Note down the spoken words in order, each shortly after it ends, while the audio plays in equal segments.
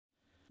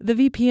The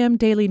VPM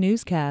Daily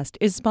Newscast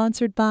is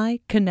sponsored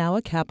by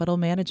Kanawha Capital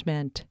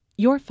Management.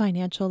 Your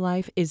financial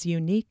life is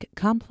unique,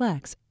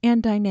 complex,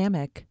 and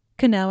dynamic.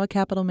 Kanawha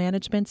Capital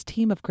Management's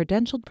team of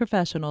credentialed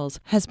professionals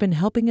has been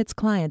helping its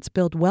clients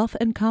build wealth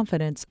and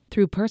confidence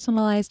through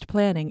personalized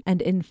planning and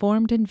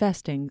informed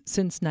investing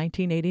since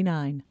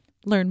 1989.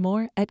 Learn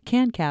more at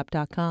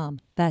cancap.com.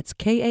 That's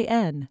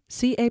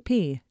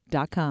KANCAP.com.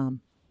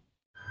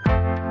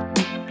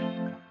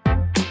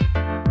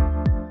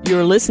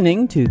 You're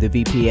listening to the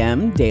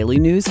VPM Daily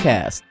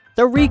Newscast,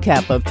 the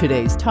recap of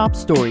today's top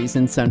stories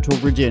in Central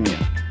Virginia.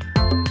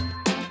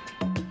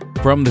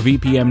 From the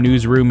VPM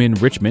Newsroom in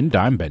Richmond,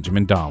 I'm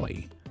Benjamin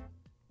Dolly.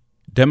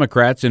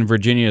 Democrats in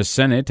Virginia's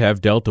Senate have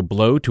dealt a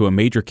blow to a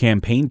major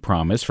campaign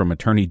promise from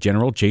Attorney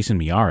General Jason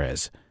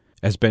Miyares.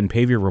 As Ben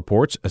Paviour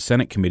reports, a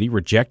Senate committee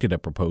rejected a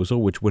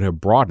proposal which would have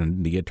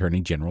broadened the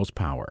Attorney General's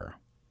power.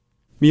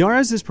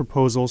 Miyares'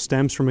 proposal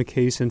stems from a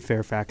case in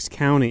Fairfax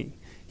County.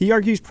 He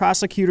argues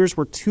prosecutors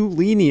were too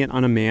lenient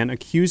on a man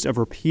accused of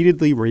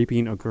repeatedly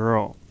raping a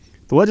girl.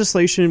 The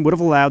legislation would have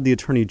allowed the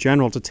Attorney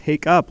General to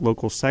take up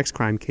local sex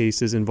crime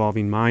cases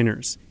involving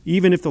minors,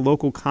 even if the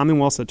local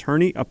Commonwealth's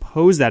attorney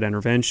opposed that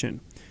intervention.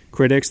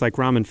 Critics like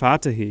Raman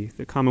Fatahi,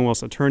 the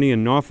Commonwealth's attorney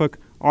in Norfolk,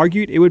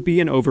 argued it would be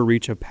an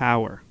overreach of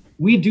power.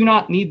 We do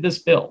not need this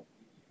bill.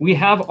 We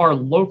have our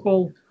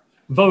local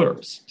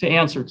voters to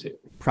answer to.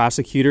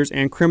 Prosecutors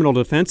and criminal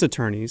defense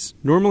attorneys,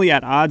 normally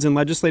at odds in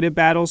legislative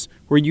battles,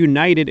 were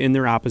united in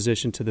their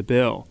opposition to the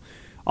bill.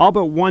 All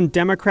but one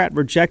Democrat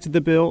rejected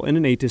the bill in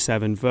an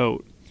 8-7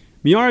 vote.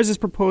 Miyares'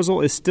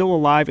 proposal is still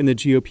alive in the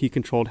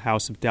GOP-controlled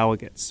House of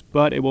Delegates,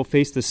 but it will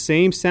face the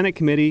same Senate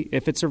committee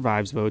if it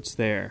survives votes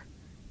there.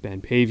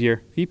 Ben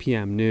Paviour,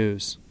 VPM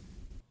News.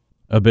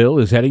 A bill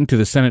is heading to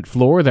the Senate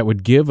floor that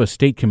would give a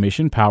state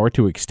commission power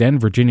to extend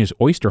Virginia's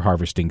oyster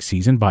harvesting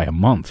season by a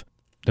month.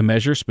 The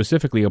measure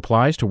specifically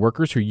applies to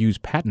workers who use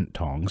patent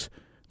tongs.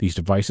 These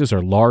devices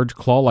are large,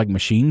 claw-like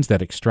machines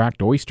that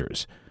extract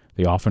oysters.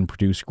 They often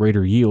produce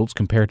greater yields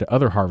compared to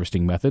other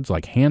harvesting methods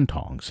like hand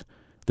tongs.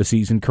 The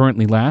season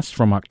currently lasts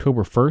from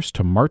October 1st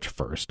to March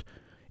 1st.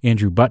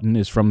 Andrew Button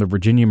is from the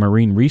Virginia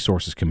Marine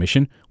Resources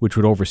Commission, which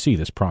would oversee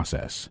this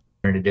process.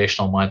 An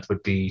additional month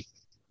would be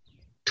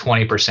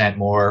 20%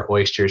 more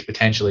oysters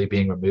potentially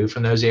being removed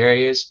from those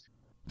areas.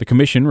 The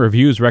Commission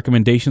reviews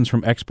recommendations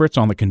from experts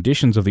on the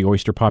conditions of the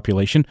oyster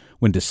population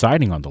when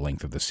deciding on the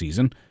length of the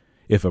season.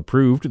 If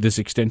approved, this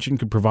extension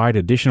could provide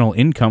additional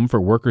income for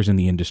workers in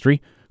the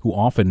industry who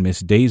often miss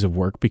days of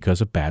work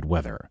because of bad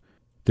weather.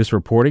 This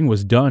reporting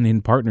was done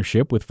in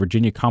partnership with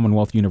Virginia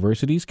Commonwealth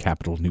University's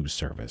Capital News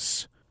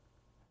Service.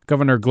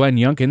 Governor Glenn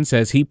Youngkin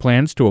says he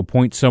plans to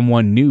appoint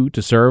someone new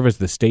to serve as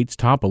the state's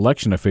top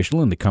election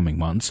official in the coming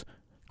months.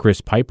 Chris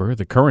Piper,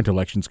 the current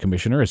elections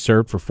commissioner, has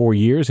served for 4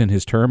 years and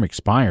his term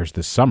expires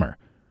this summer.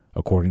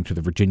 According to the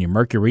Virginia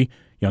Mercury,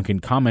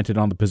 Youngkin commented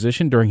on the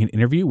position during an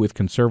interview with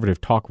conservative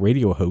talk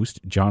radio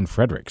host John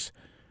Fredericks.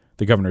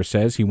 The governor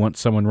says he wants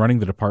someone running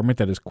the department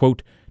that is,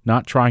 quote,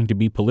 not trying to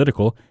be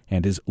political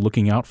and is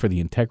looking out for the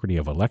integrity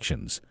of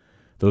elections.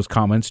 Those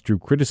comments drew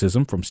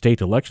criticism from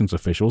state elections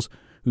officials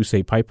who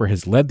say Piper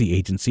has led the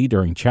agency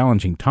during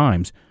challenging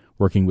times,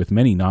 working with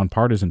many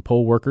nonpartisan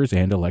poll workers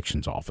and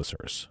elections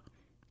officers.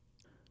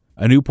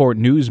 A Newport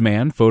News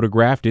man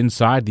photographed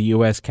inside the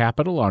U.S.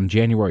 Capitol on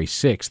January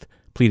 6th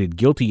pleaded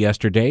guilty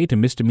yesterday to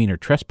misdemeanor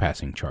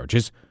trespassing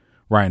charges.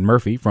 Ryan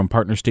Murphy from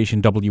partner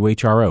station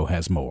WHRO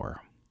has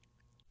more.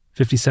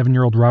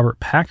 57-year-old Robert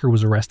Packer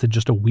was arrested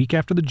just a week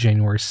after the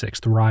January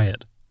 6th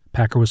riot.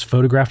 Packer was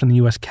photographed in the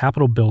U.S.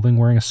 Capitol building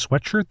wearing a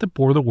sweatshirt that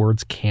bore the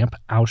words Camp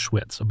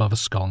Auschwitz above a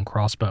skull and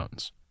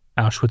crossbones.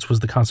 Auschwitz was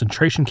the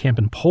concentration camp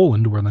in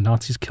Poland where the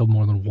Nazis killed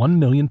more than 1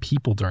 million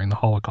people during the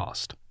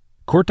Holocaust.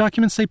 Court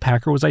documents say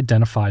Packer was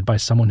identified by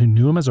someone who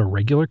knew him as a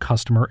regular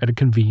customer at a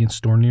convenience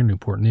store near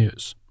Newport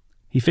News.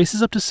 He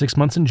faces up to 6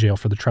 months in jail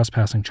for the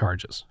trespassing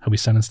charges. He'll be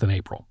sentenced in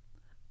April.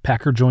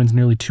 Packer joins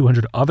nearly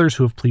 200 others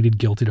who have pleaded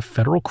guilty to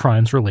federal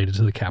crimes related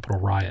to the Capitol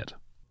riot.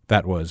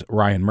 That was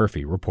Ryan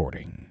Murphy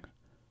reporting.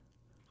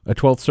 A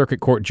 12th Circuit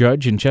Court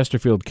judge in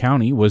Chesterfield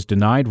County was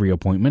denied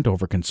reappointment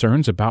over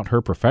concerns about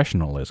her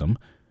professionalism.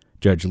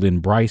 Judge Lynn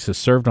Bryce has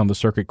served on the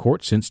circuit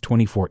court since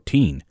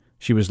 2014.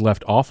 She was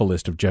left off a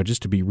list of judges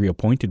to be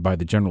reappointed by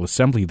the General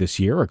Assembly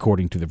this year,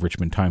 according to the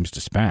Richmond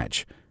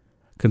Times-Dispatch.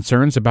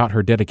 Concerns about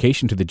her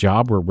dedication to the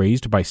job were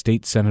raised by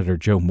State Senator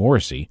Joe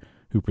Morrissey,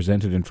 who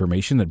presented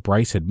information that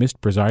Bryce had missed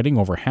presiding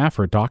over half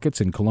her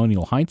dockets in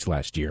Colonial Heights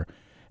last year,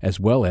 as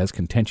well as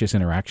contentious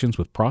interactions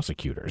with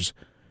prosecutors.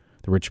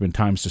 The Richmond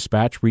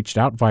Times-Dispatch reached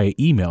out via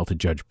email to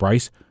Judge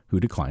Bryce, who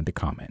declined to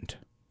comment.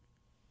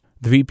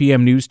 The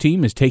VPM News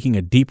team is taking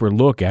a deeper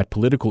look at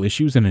political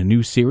issues in a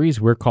new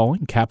series we're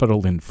calling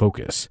Capitol in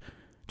Focus.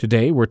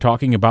 Today, we're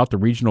talking about the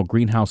Regional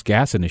Greenhouse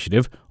Gas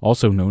Initiative,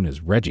 also known as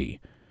RGGI.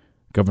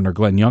 Governor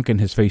Glenn Youngkin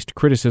has faced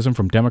criticism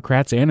from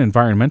Democrats and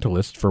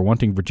environmentalists for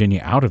wanting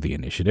Virginia out of the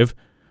initiative.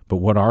 But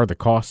what are the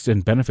costs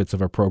and benefits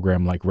of a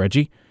program like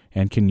RGGI,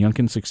 and can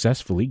Youngkin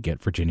successfully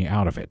get Virginia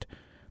out of it?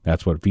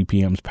 That's what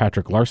VPM's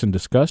Patrick Larson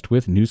discussed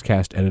with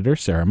newscast editor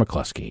Sarah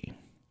McCluskey.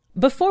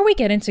 Before we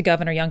get into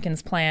Governor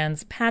Youngkin's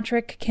plans,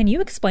 Patrick, can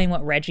you explain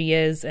what RGGI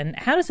is and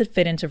how does it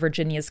fit into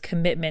Virginia's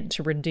commitment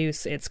to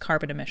reduce its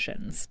carbon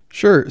emissions?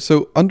 Sure.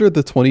 So under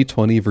the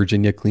 2020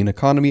 Virginia Clean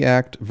Economy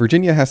Act,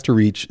 Virginia has to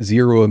reach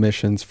zero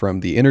emissions from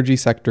the energy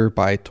sector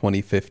by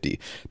 2050.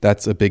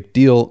 That's a big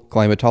deal.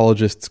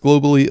 Climatologists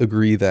globally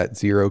agree that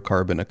zero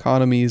carbon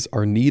economies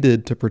are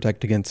needed to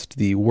protect against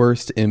the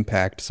worst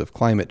impacts of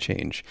climate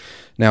change.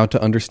 Now,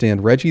 to understand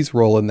RGGI's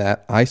role in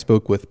that, I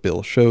spoke with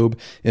Bill Shobe,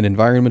 an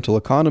environmental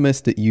economist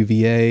at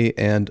UVA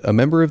and a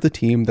member of the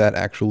team that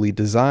actually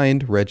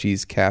designed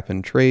RGGI's cap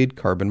and trade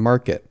carbon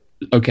market.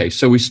 Okay,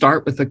 so we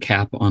start with a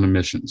cap on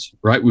emissions,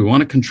 right? We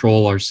want to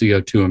control our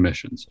CO2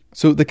 emissions.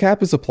 So the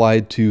cap is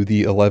applied to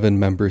the 11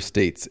 member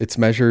states. It's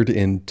measured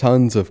in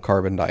tons of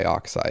carbon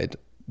dioxide.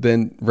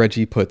 Then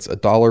RGGI puts a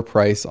dollar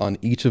price on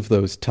each of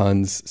those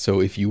tons. So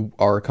if you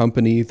are a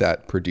company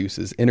that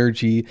produces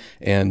energy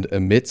and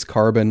emits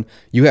carbon,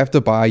 you have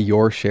to buy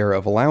your share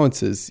of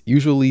allowances,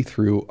 usually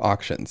through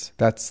auctions.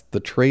 That's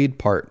the trade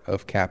part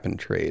of cap and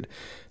trade.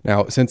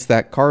 Now, since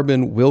that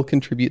carbon will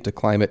contribute to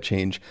climate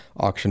change,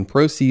 auction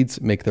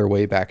proceeds make their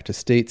way back to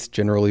states,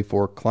 generally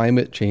for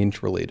climate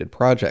change-related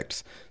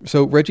projects.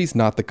 So RGGI's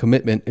not the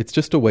commitment, it's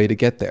just a way to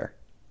get there.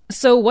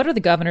 So what are the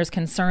governor's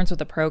concerns with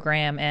the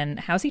program,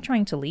 and how's he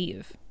trying to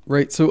leave?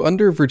 Right, so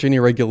under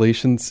Virginia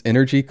regulations,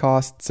 energy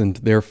costs and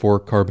therefore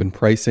carbon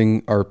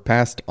pricing are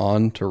passed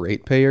on to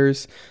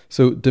ratepayers.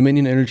 So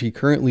Dominion Energy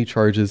currently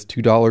charges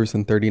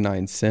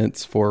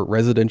 $2.39 for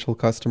residential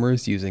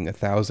customers using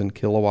 1,000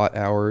 kilowatt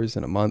hours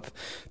in a month.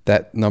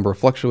 That number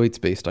fluctuates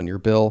based on your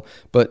bill,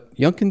 but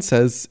Youngkin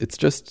says it's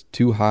just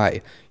too high.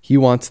 He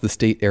wants the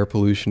State Air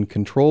Pollution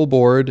Control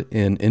Board,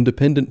 an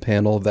independent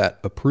panel that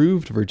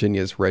approved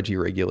Virginia's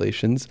RGGI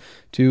regulations,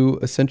 to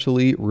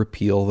essentially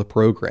repeal the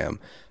program.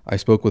 I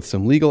spoke with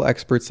some legal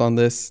experts on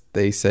this.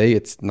 They say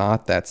it's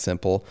not that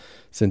simple.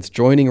 Since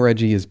joining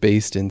RGGI is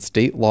based in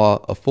state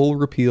law, a full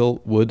repeal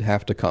would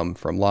have to come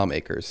from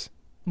lawmakers.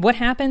 What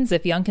happens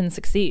if Youngkin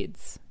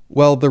succeeds?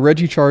 Well, the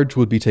RGGI charge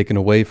would be taken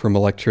away from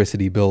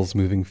electricity bills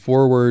moving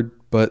forward,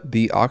 but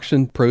the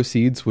auction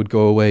proceeds would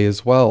go away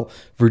as well.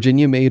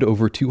 Virginia made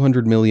over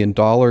 $200 million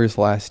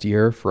last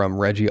year from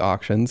RGGI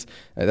auctions.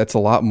 That's a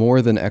lot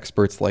more than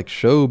experts like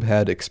Shobe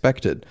had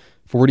expected.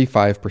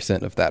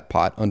 45% of that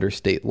pot under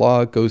state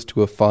law goes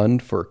to a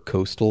fund for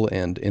coastal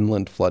and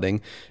inland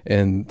flooding,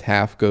 and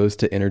half goes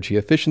to energy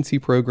efficiency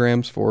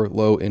programs for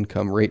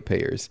low-income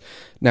ratepayers.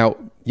 Now,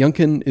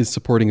 Youngkin is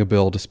supporting a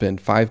bill to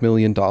spend $5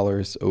 million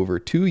over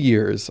 2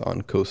 years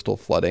on coastal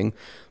flooding,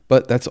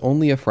 but that's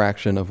only a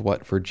fraction of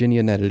what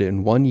Virginia netted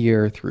in 1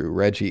 year through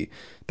RGGI.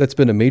 That's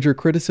been a major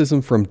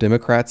criticism from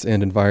Democrats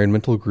and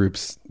environmental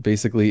groups.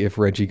 Basically, if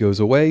RGGI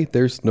goes away,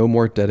 there's no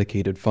more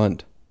dedicated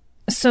fund.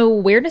 So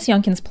where does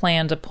Youngkin's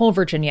plan to pull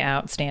Virginia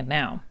out stand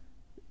now?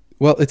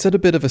 Well, it's at a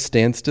bit of a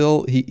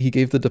standstill. He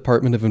gave the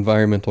Department of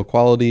Environmental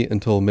Quality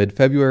until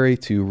mid-February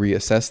to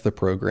reassess the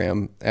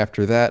program.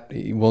 After that,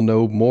 we'll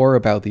know more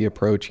about the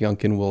approach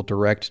Youngkin will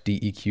direct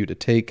DEQ to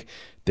take.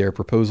 Their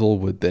proposal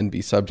would then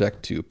be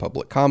subject to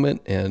public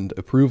comment and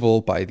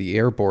approval by the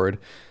Air Board.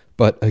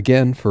 But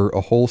again, for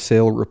a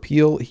wholesale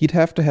repeal, he'd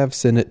have to have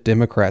Senate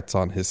Democrats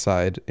on his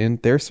side,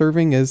 and they're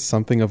serving as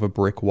something of a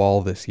brick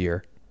wall this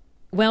year.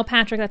 Well,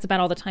 Patrick, that's about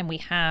all the time we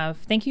have.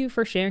 Thank you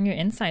for sharing your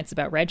insights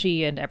about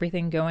RGGI and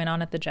everything going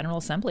on at the General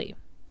Assembly.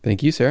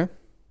 Thank you, Sarah.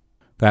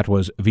 That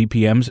was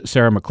VPM's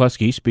Sarah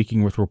McCluskey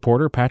speaking with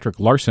reporter Patrick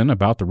Larson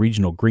about the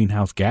Regional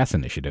Greenhouse Gas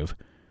Initiative.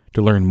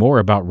 To learn more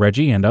about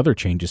RGGI and other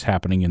changes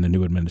happening in the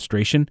new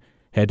administration,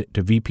 head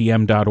to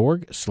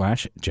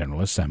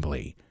vpm.org/General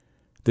Assembly.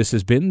 This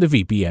has been the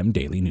VPM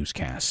Daily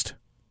Newscast.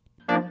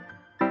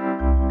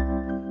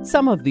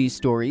 Some of these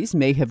stories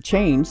may have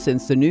changed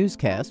since the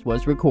newscast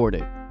was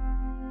recorded.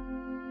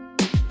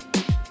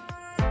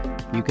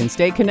 You can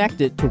stay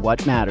connected to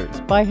what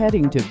matters by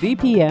heading to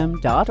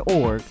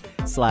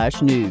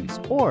vpm.org/news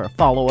or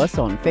follow us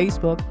on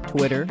Facebook,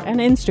 Twitter,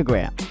 and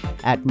Instagram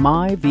at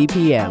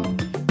MyVPM.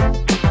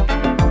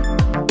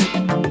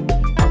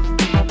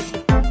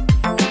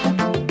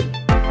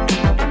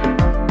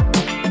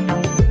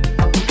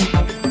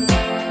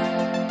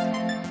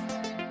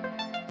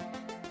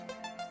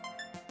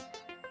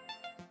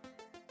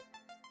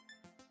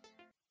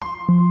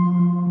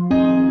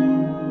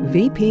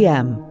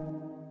 VPM.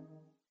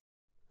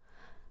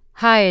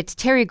 Hi, it's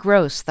Terry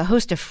Gross, the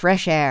host of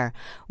Fresh Air.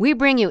 We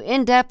bring you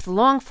in-depth,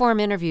 long-form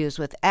interviews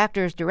with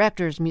actors,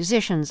 directors,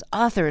 musicians,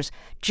 authors,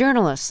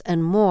 journalists,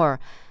 and more.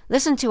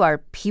 Listen to our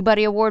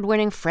Peabody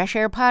Award-winning Fresh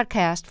Air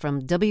podcast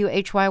from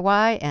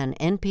WHYY and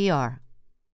NPR.